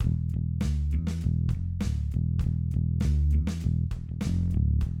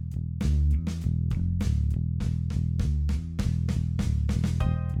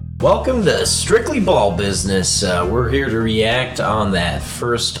Welcome to Strictly Ball Business. We're here to react on that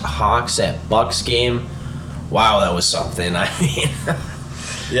first Hawks at Bucks game. Wow, that was something. I mean,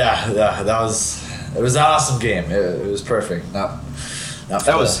 yeah, it was an awesome game. It was perfect. that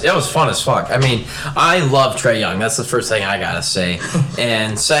was fun as fuck. I mean, I love Trae Young. That's the first thing I gotta say.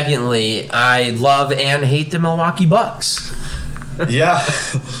 And secondly, I love and hate the Milwaukee Bucks. Yeah,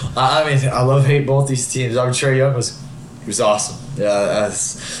 I mean, I hate both these teams. I mean, Trae Young was awesome. Yeah,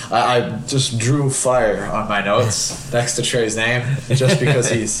 I just drew fire on my notes next to Trae's name just because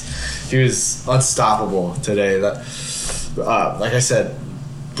he was unstoppable today. Like I said,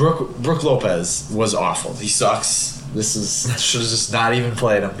 Brook Lopez was awful. He sucks. Should have just not even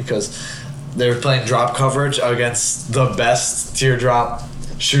played him because they were playing drop coverage against the best teardrop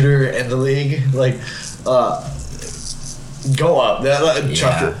shooter in the league. Like, go up.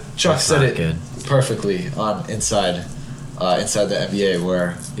 Chuck said it perfectly on inside the NBA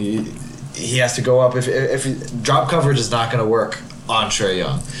where he has to go up if drop coverage is not going to work on Trae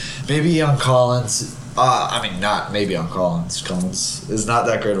Young. Maybe on Collins. Not maybe on Collins. Collins is not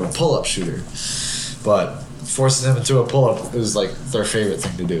that great of a pull-up shooter, but forcing him into a pull-up is like their favorite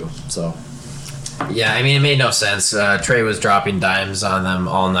thing to do. So yeah, I mean, it made no sense. Trae was dropping dimes on them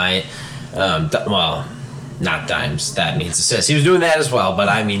all night. Not dimes, that means assists. He was doing that as well, but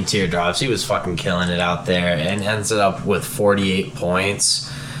I mean teardrops. He was fucking killing it out there and ends up with 48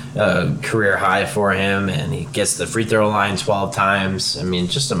 points, career high for him, and he gets the free throw line 12 times. I mean,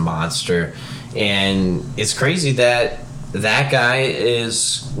 just a monster. And it's crazy that guy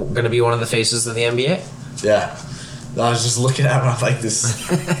is going to be one of the faces of the NBA. Yeah. I was just looking at him, I'm like,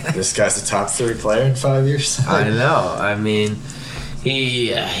 this guy's a top 3 player in 5 years. I know. I mean,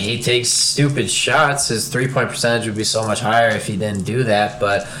 He takes stupid shots. His 3-point percentage would be so much higher if he didn't do that,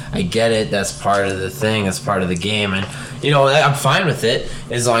 but I get it. That's part of the thing. That's part of the game. And, I'm fine with it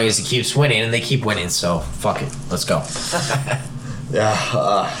as long as he keeps winning, and they keep winning, so fuck it. Let's go. Yeah,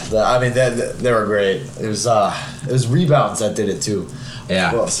 they were great. It was rebounds that did it, too.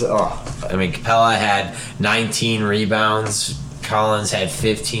 Yeah. I mean, Capella had 19 rebounds. Collins had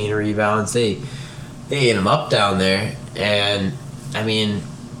 15 rebounds. They ate him up down there, and I mean,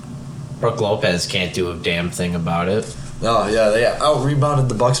 Brook Lopez can't do a damn thing about it. No, yeah, they out-rebounded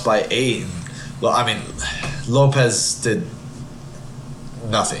the Bucks by 8. Well, I mean, Lopez did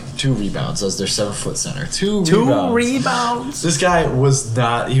nothing. 2 rebounds as their 7-foot center. 2 rebounds? This guy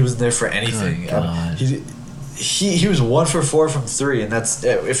he wasn't there for anything. He was 1 for 4 from 3, and that's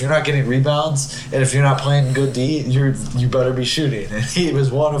if you're not getting rebounds and if you're not playing good D, you better be shooting. And he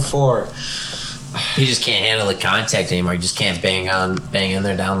was 1 of 4. He just can't handle the contact anymore. He just can't bang in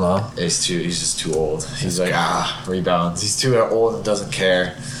there down low. He's just too old. He's like, rebounds. He's too old and doesn't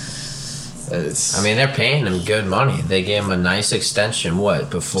care. They're paying him good money. They gave him a nice extension,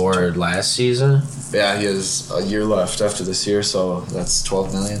 before last season? Yeah, he has a year left after this year, so that's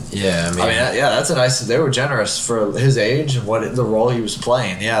 $12 million. Yeah, that's a nice. They were generous for his age and the role he was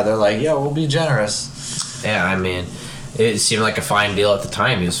playing. Yeah, they're like, yeah, we'll be generous. Yeah, I mean, it seemed like a fine deal at the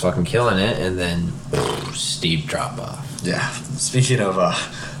time. He was fucking killing it, and then steep drop off. Yeah. Speaking of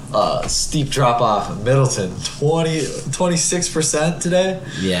steep drop off, Middleton 26% today.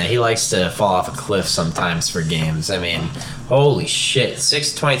 Yeah, he likes to fall off a cliff sometimes for games. I mean, holy shit,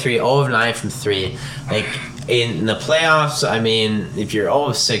 6-23, 0 of 9 from 3. Like in the playoffs, I mean, if you're 0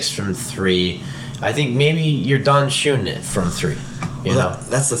 of 6 from 3, I think maybe you're done shooting it from 3.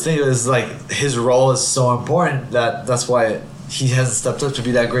 That's the thing, is like his role is so important that's why he hasn't stepped up to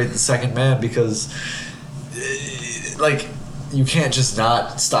be that great the second man, because like you can't just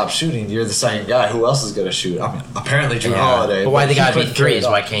not stop shooting. You're the second guy. Who else is gonna shoot? I mean, apparently Drew Holiday. But why they gotta be threes?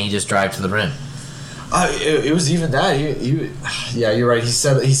 Why can't he just drive to the rim? It was even that. Yeah, you're right. He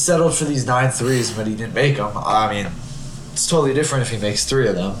settled for these 9 threes, but he didn't make them. I mean, it's totally different if he makes 3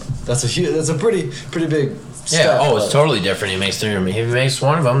 of them. That's a pretty big step. Yeah, it's totally different. He makes 3 of them. If he makes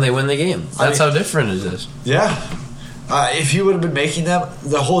 1 of them, they win the game. That's how different it is. Yeah. If he would have been making them,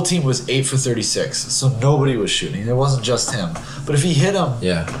 the whole team was 8 for 36, so nobody was shooting. It wasn't just him. But if he hit them,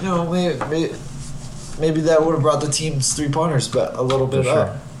 maybe that would have brought the team's 3-pointers but a little bit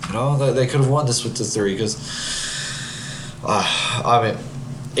up. They could have won this with the 3 because,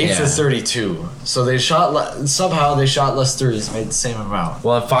 8 for 32. So they somehow they shot less threes, made the same amount.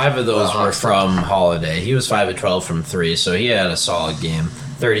 Well, 5 of those were from Holiday. He was 5 of 12 from 3, so he had a solid game.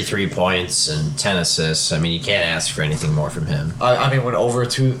 33 points and 10 assists. I mean, you can't ask for anything more from him. When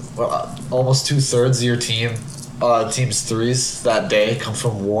almost 2/3 of your team's threes that day come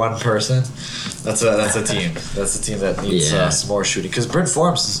from one person, that's a team. That's a team that needs some more shooting. Because Brent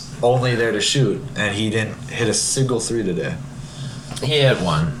Forbes is only there to shoot, and he didn't hit a single 3 today. He hit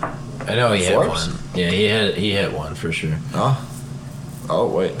one. I know he Forbes? hit one. Yeah, he hit one for sure. No. Oh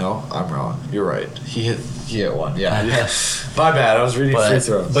wait, no, I'm wrong. You're right. He hit one. Yeah. My bad. I was reading free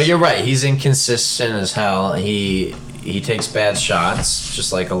throws. But you're right. He's inconsistent as hell. He takes bad shots,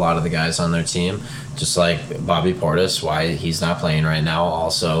 just like a lot of the guys on their team. Just like Bobby Portis, why he's not playing right now,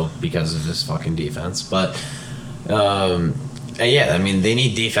 also because of his fucking defense. But yeah, I mean they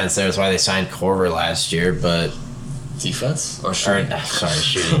need defense there. That's why they signed Corver last year. But defense or shooting?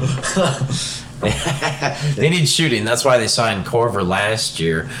 Shooting. They need shooting. That's why they signed Corver last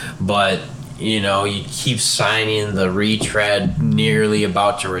year. But you know, you keep signing the retread, nearly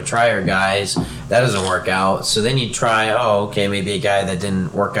about to retire guys. That doesn't work out. So then you try, maybe a guy that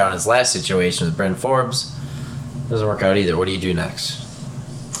didn't work out in his last situation with Brent Forbes. Doesn't work out either. What do you do next?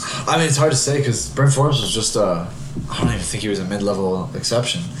 I mean, it's hard to say because Brent Forbes was just I don't even think he was a mid-level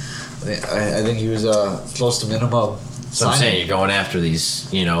exception. I think he was close to minimum. So I'm saying you're going after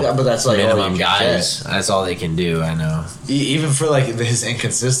these, yeah, but that's like minimum guys. That's all they can do. I know. Even for like his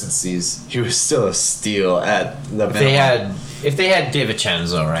inconsistencies, he was still a steal at the minimum. If they had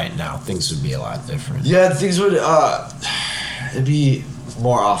DiVincenzo right now, things would be a lot different. Yeah, things would. It'd be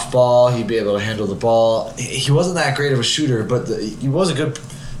more off ball. He'd be able to handle the ball. He wasn't that great of a shooter, but he was a good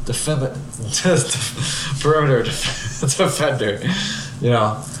perimeter defender.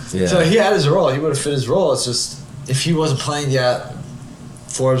 Yeah. So he had his role. He would have fit his role. It's just. If he wasn't playing yet,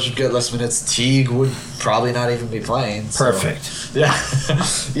 Forbes would get less minutes. Teague would probably not even be playing. Perfect. So. Yeah,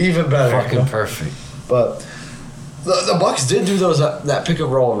 even better. Fucking perfect. But the Bucks did do that pick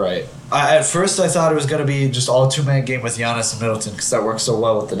and roll right. At first, I thought it was going to be just all 2-man game with Giannis and Middleton because that works so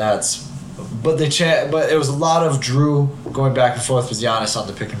well with the Nets. But it was a lot of Drew going back and forth with Giannis on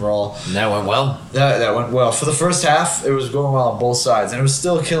the pick and roll. And that went well. That went well. For the first half, it was going well on both sides, and it was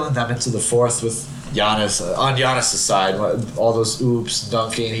still killing them into the fourth with Giannis on Giannis' side. All those oops,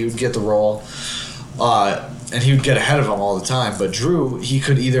 dunking, he would get the roll, and he would get ahead of him all the time. But Drew, he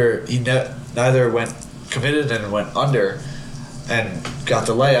neither went committed and went under, and got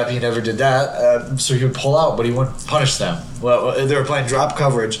the layup. He never did that, so he would pull out, but he wouldn't punish them. Well, they were playing drop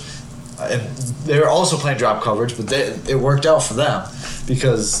coverage. And they were also playing drop coverage, but it worked out for them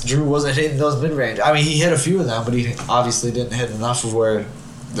because Drew wasn't hitting those mid-range. I mean, he hit a few of them, but he obviously didn't hit enough of where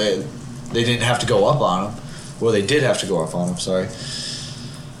they didn't have to go up on him. Well, they did have to go up on him, sorry.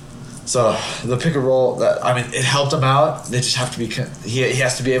 So the pick and roll, it helped him out. They just have to be. He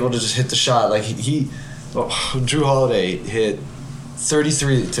has to be able to just hit the shot. Like Drew Holiday hit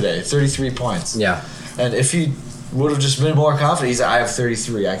 33 today, 33 points. Yeah, and if he would have just been more confident. He's like, I have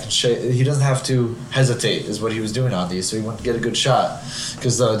 33. I can. He doesn't have to hesitate. Is what he was doing on these, so he wouldn't get a good shot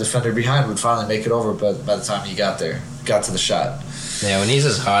because the defender behind would finally make it over. But by the time he got to the shot. Yeah, when he's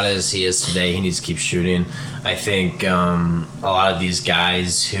as hot as he is today, he needs to keep shooting. I think a lot of these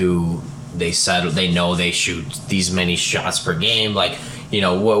guys who they know they shoot these many shots per game. Like,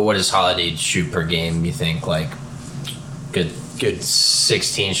 what does Holiday shoot per game? You think like good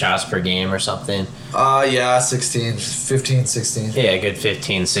 16 shots per game or something? Yeah, 16, 15, 16. Yeah, good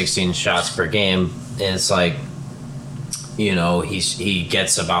 15, 16 shots per game. And it's like, he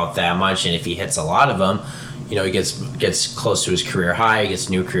gets about that much, and if he hits a lot of them, he gets close to his career high, gets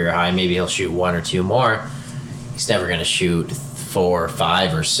new career high, maybe he'll shoot 1 or 2 more. He's never going to shoot 4 or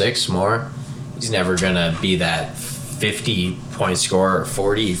 5 or 6 more. He's never going to be that 50-point scorer or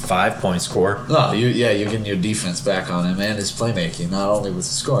 45-point scorer. No, you're getting your defense back on him and his playmaking, not only with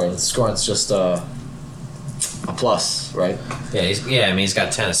the scoring. The scoring's just a plus, right? Yeah, he's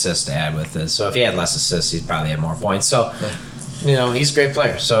got 10 assists to add with this. So if he had less assists, he'd probably have more points. So, he's a great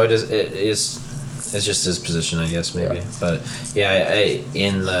player. So it's just his position, I guess, maybe. Yeah. But,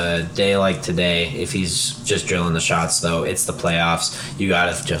 in the day like today, if he's just drilling the shots, though, it's the playoffs. You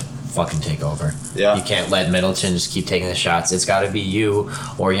got to just fucking take over. Yeah. You can't let Middleton just keep taking the shots. It's got to be you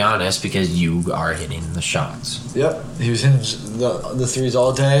or Giannis because you are hitting the shots. Yep. He was hitting the threes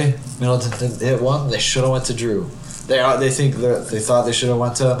all day. Middleton didn't hit one. They should have went to Drew. They thought they should have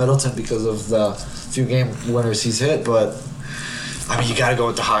went to Middleton because of the few game winners he's hit, but you got to go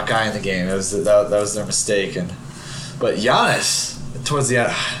with the hot guy in the game. That was their mistake. But Giannis, towards the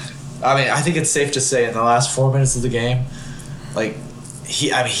end, I think it's safe to say in the last 4 minutes of the game,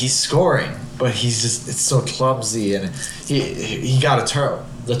 he's scoring, but it's so clumsy, and he got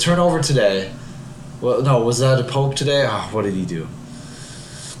the turnover today. Well, no, was that a poke today? Oh, what did he do?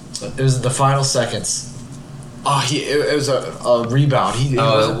 It was in the final seconds. Oh, it was a rebound. It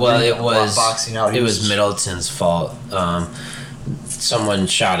was boxing out. It was Middleton's fault. someone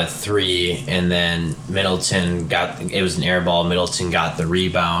shot a 3, and then Middleton it was an air ball. Middleton got the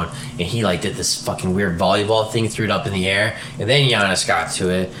rebound, and he like did this fucking weird volleyball thing, threw it up in the air, and then Giannis got to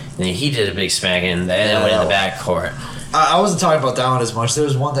it, and then he did a big smack, and then went in the backcourt. I wasn't talking about that one as much. There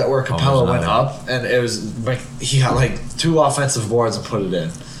was one that where Capella went up, and it was like he got like 2 offensive boards and put it in.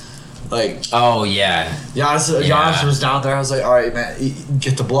 Like, oh yeah, Giannis was down there. I was like, all right, man,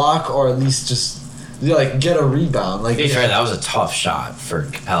 get the block or at least just get a rebound. Like, to be fair, that was a tough shot for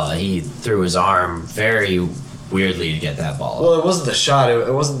Capella. He threw his arm very weirdly to get that ball. Well, it wasn't the shot.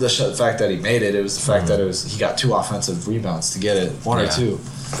 It wasn't the fact that he made it. It was the fact that he got 2 offensive rebounds to get it, one or 2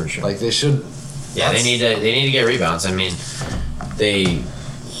 for sure. Like they should. Yeah, they need to get rebounds. I mean,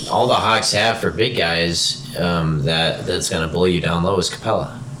 all the Hawks have for big guys that's gonna bully you down low is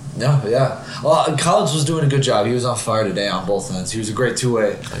Capella. No, yeah. Well, Collins was doing a good job. He was on fire today on both ends. He was a great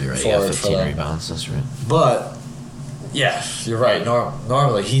 2-way you're right. forward. Yeah, 15 rebounds. That's right. But yeah, you're right.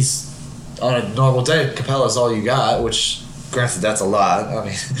 Normally he's on a normal day. Capella's all you got, which granted that's a lot. I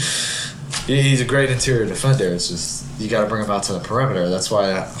mean, he's a great interior defender. It's just you got to bring him out to the perimeter. That's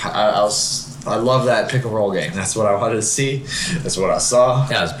why I love that pick and roll game. That's what I wanted to see. That's what I saw.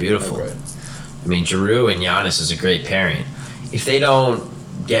 That was beautiful. I mean, Giroux and Giannis is a great pairing. If they don't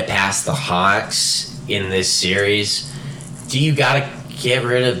get past the Hawks in this series, do you gotta get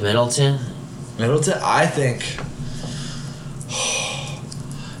rid of Middleton? I think.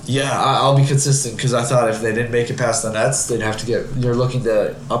 Yeah, I'll be consistent because I thought if they didn't make it past the Nets, they'd have to get. You're looking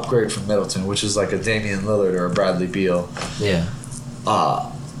to upgrade from Middleton, which is like a Damian Lillard or a Bradley Beal. Yeah.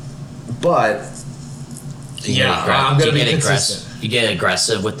 But I'm gonna be consistent. You get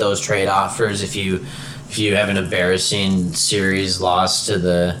aggressive with those trade offers if you have an embarrassing series loss to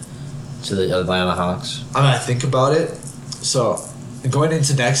the Atlanta Hawks. I'm gonna think about it. So going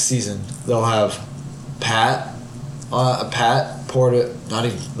into next season, they'll have Pat Portis, not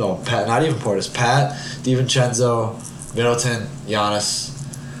even Portis, Pat, DiVincenzo, Middleton, Giannis,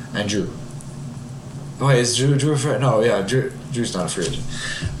 and Drew. Oh, wait, is Drew a free? No, yeah, Drew's not a free agent.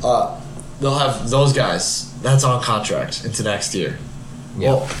 They'll have those guys. That's on contract into next year. Yep.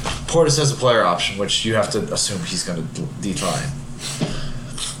 Well, Portis has a player option, which you have to assume he's going to decline.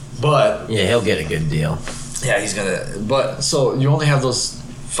 But yeah, he'll get a good deal. Yeah, he's gonna. But so you only have those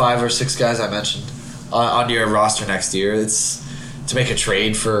 5 or 6 guys I mentioned on your roster next year. It's to make a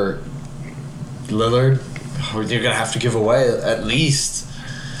trade for Lillard. You're gonna have to give away at least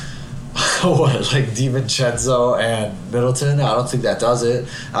like DiVincenzo and Middleton. I don't think that does it.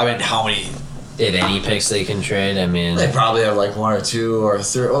 I mean, how many? If any picks they can trade, I mean, they probably have like 1 or 2 or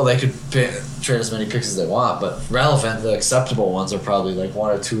 3. Oh, they could trade as many picks as they want, but relevant, the acceptable ones are probably like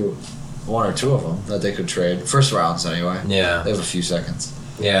 1 or 2 of them that they could trade. First rounds anyway. Yeah, they have a few seconds.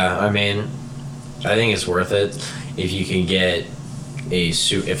 Yeah, I mean, I think it's worth it if you can get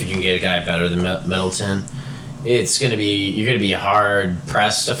a guy better than Middleton. You're gonna be hard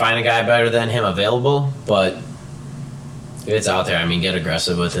pressed to find a guy better than him available, but if it's out there, I mean, get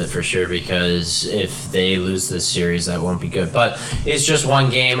aggressive with it for sure, because if they lose this series, that won't be good. But it's just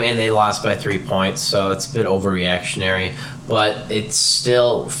one game, and they lost by 3 points, so it's a bit overreactionary. But it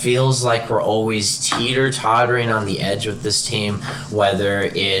still feels like we're always teeter-tottering on the edge with this team, whether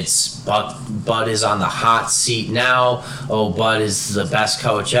it's Bud is on the hot seat now, oh, Bud is the best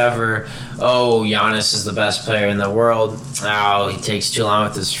coach ever, oh, Giannis is the best player in the world, oh, he takes too long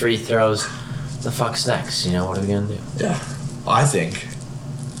with his free throws. The fuck's next? You know, what are we gonna do? Yeah, I think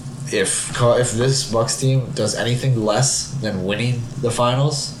if this Bucks team does anything less than winning the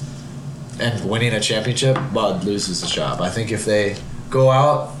finals and winning a championship, Bud loses his job. I think if they go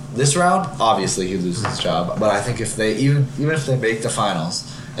out this round, obviously he loses his job. But I think if they even if they make the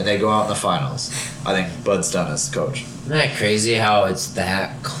finals and they go out in the finals, I think Bud's done as coach. Isn't that crazy how it's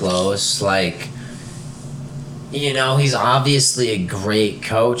that close? Like, you know, he's obviously a great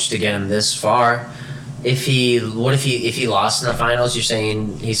coach to get him this far. If he lost in the finals, you're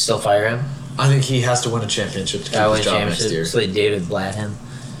saying he'd still fire him? I think he has to win a championship to keep his job next year. So like David Blatt him.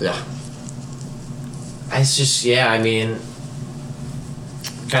 Yeah. It's just, I mean,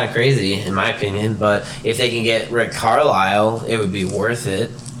 kind of crazy in my opinion. But if they can get Rick Carlisle, it would be worth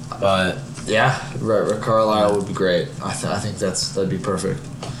it. But yeah, Rick Carlisle would be great. I think that'd be perfect.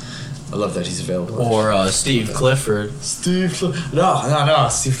 I love that he's available. Or Steve Clifford. No.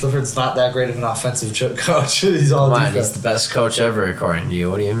 Steve Clifford's not that great of an offensive coach. He's all defense. He's the best coach ever, according to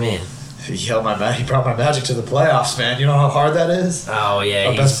you. What do you mean? He brought my Magic to the playoffs, man. You know how hard that is? Oh, yeah.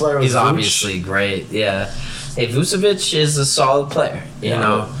 Our best player was he's obviously great, yeah. Hey, Vucevic is a solid player, you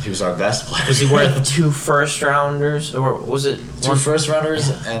know. He was our best player. Was he worth 2 first-rounders? Or was it 2 first-rounders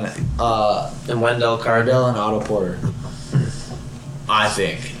and Wendell Carter? And Otto Porter. I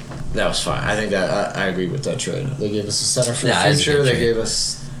think that was fine. I think that I agree with that trade. They gave us a center for the it's a future. good They trade. gave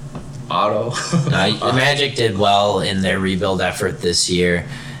us Otto. The Magic did well in their rebuild effort this year.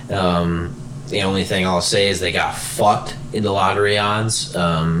 The only thing I'll say is they got fucked in the lottery odds.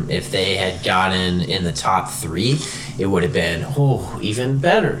 If they had gotten in the top 3, it would have been even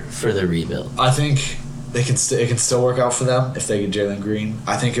better for the rebuild. I think it can still work out for them if they get Jalen Green.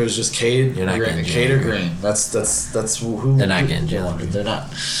 I think it was just Cade. You're not getting Cade or Jalen Green. That's who. They're not getting Jalen Green. They're not.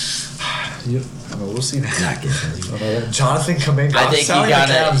 We'll see. Not getting Jonathan Kuminga. I think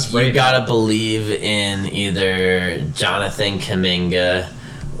you gotta believe in either Jonathan Kuminga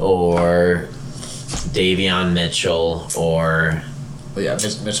or Davion Mitchell or. Well, yeah,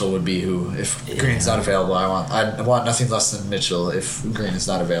 Mitchell would be who if Green's not available. I want nothing less than Mitchell if Green is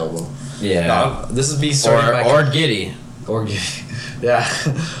not available. Yeah. No, this is me starting or Giddey. Or Giddey. Yeah.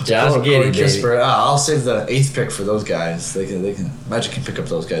 Josh Giddey, Kisper. I'll save the 8th pick for those guys. They can Magic can pick up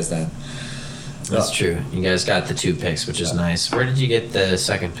those guys then. That's true. You guys got the 2 picks, which is nice. Where did you get the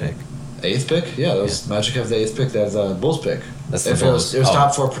 2nd pick? 8th pick? Yeah, those Magic have the 8th pick. They have the Bulls pick. That's the Bulls. It was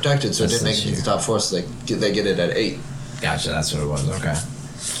top 4 protected, so it That's didn't make it to the top 4, so they get it at 8. Gotcha, that's what it was. Okay.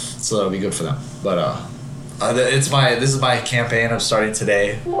 So that'll be good for them. But this is my campaign I'm starting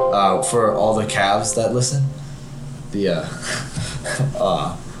today for all the Cavs that listen.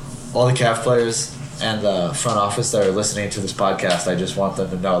 All the Cavs players and the front office that are listening to this podcast, I just want them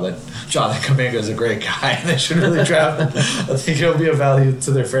to know that Jonathan Kuminga is a great guy and they should really draft him. I think he'll be a value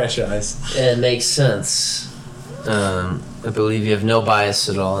to their franchise. It makes sense. I believe you have no bias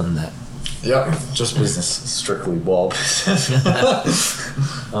at all in that. Yep, just business, strictly ball business.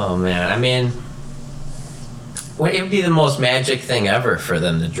 Oh man, I mean, it would be the most Magic thing ever for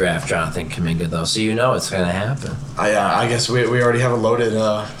them to draft Jonathan Kuminga, though. So you know it's gonna happen. I guess we already have a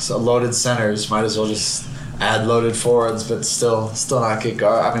loaded centers. Might as well just add loaded forwards, but still not get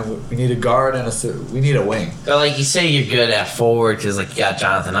guard. I mean, we need a guard and we need a wing. But like you say, you're good at forward because like you got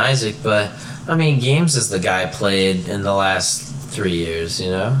Jonathan Isaac, but I mean, Games is the guy played in the last 3 years, you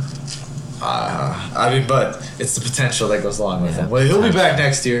know. But it's the potential that goes along with Yeah, him. Well, he'll be back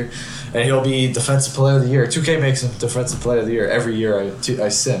next year, and he'll be Defensive Player of the Year. 2K makes him Defensive Player of the Year every year. I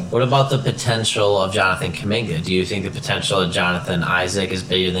sim. What about the potential of Jonathan Kuminga? Do you think the potential of Jonathan Isaac is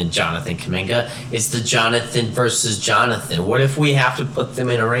bigger than Jonathan Kuminga? It's the Jonathan versus Jonathan. What if we have to put them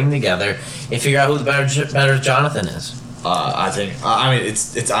in a ring together and figure out who the better Jonathan is? I think. I mean,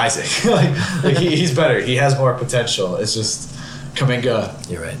 it's Isaac. like he's better. He has more potential. It's just Kuminga.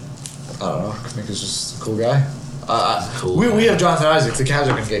 You're right. I don't know. Kuminga's just a cool guy. Cool. We have Jonathan Isaac. The Cavs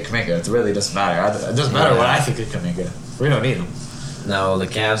are going to get Kuminga. It really doesn't matter. It doesn't matter what I think of Kuminga. We don't need him. No, the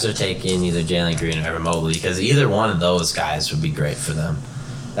Cavs are taking either Jalen Green or Evan Mobley because either one of those guys would be great for them.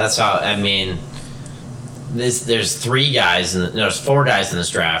 That's how. I mean, there's 3 guys and there's 4 guys in this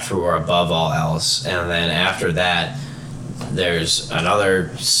draft who are above all else, and then after that, there's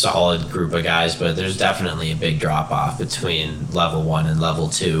another solid group of guys, but there's definitely a big drop off between level 1 and level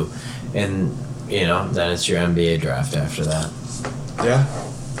 2, and then it's your NBA draft after that.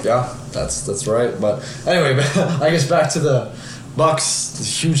 Yeah, that's right. But anyway, I guess back to the Bucks. The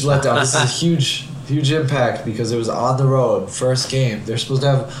huge letdown. This is a huge impact because it was on the road, first game. They're supposed to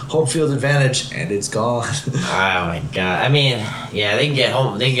have home field advantage, and it's gone. Oh my god! I mean, yeah, they can get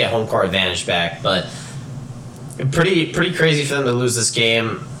home court advantage back, but pretty crazy for them to lose this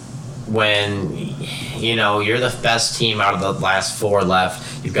game when you're the best team out of the last 4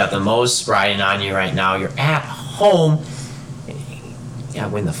 left. You've got the most riding on you right now. You're at home. Yeah,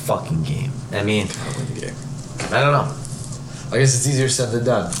 win the fucking game. I mean, I don't know. I guess it's easier said than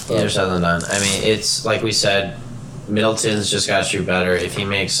done. Easier said than done. I mean, it's like we said, Middleton's just got to shoot better. If he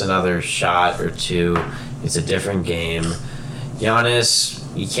makes another shot or 2, it's a different game. Giannis,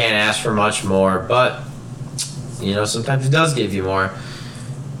 you can't ask for much more, but sometimes he does give you more.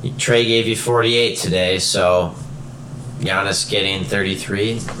 Trey gave you 48 today, so Giannis getting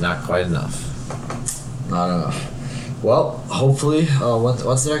 33, not quite enough. Not enough. Well, hopefully,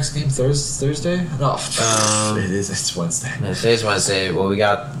 when's the next game? Thursday? No, it is. It's Wednesday. Today's Wednesday. Well,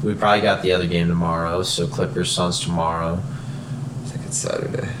 we probably got the other game tomorrow. So Clippers Suns tomorrow. I think it's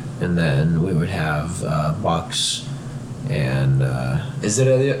Saturday. And then we would have Bucks and. Is it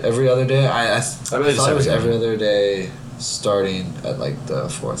every other day? I believe thought it was every every other day, starting at like the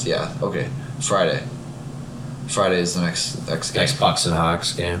 4th. Yeah. Okay. Friday. Friday is the next game. Next Bucks and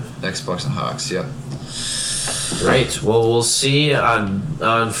Hawks game. Next Bucks and Hawks. Yep. Great. Well, we'll see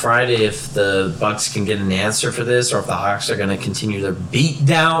on Friday if the Bucks can get an answer for this, or if the Hawks are going to continue their beat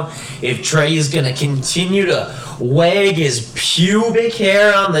down. If Trey is going to continue to wag his pubic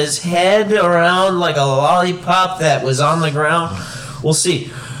hair on his head around like a lollipop that was on the ground, we'll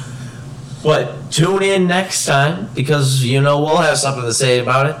see. But tune in next time because we'll have something to say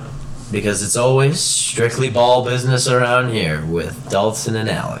about it. Because it's always strictly ball business around here with Dalton and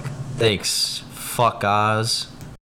Alec. Thanks. Fuck Oz.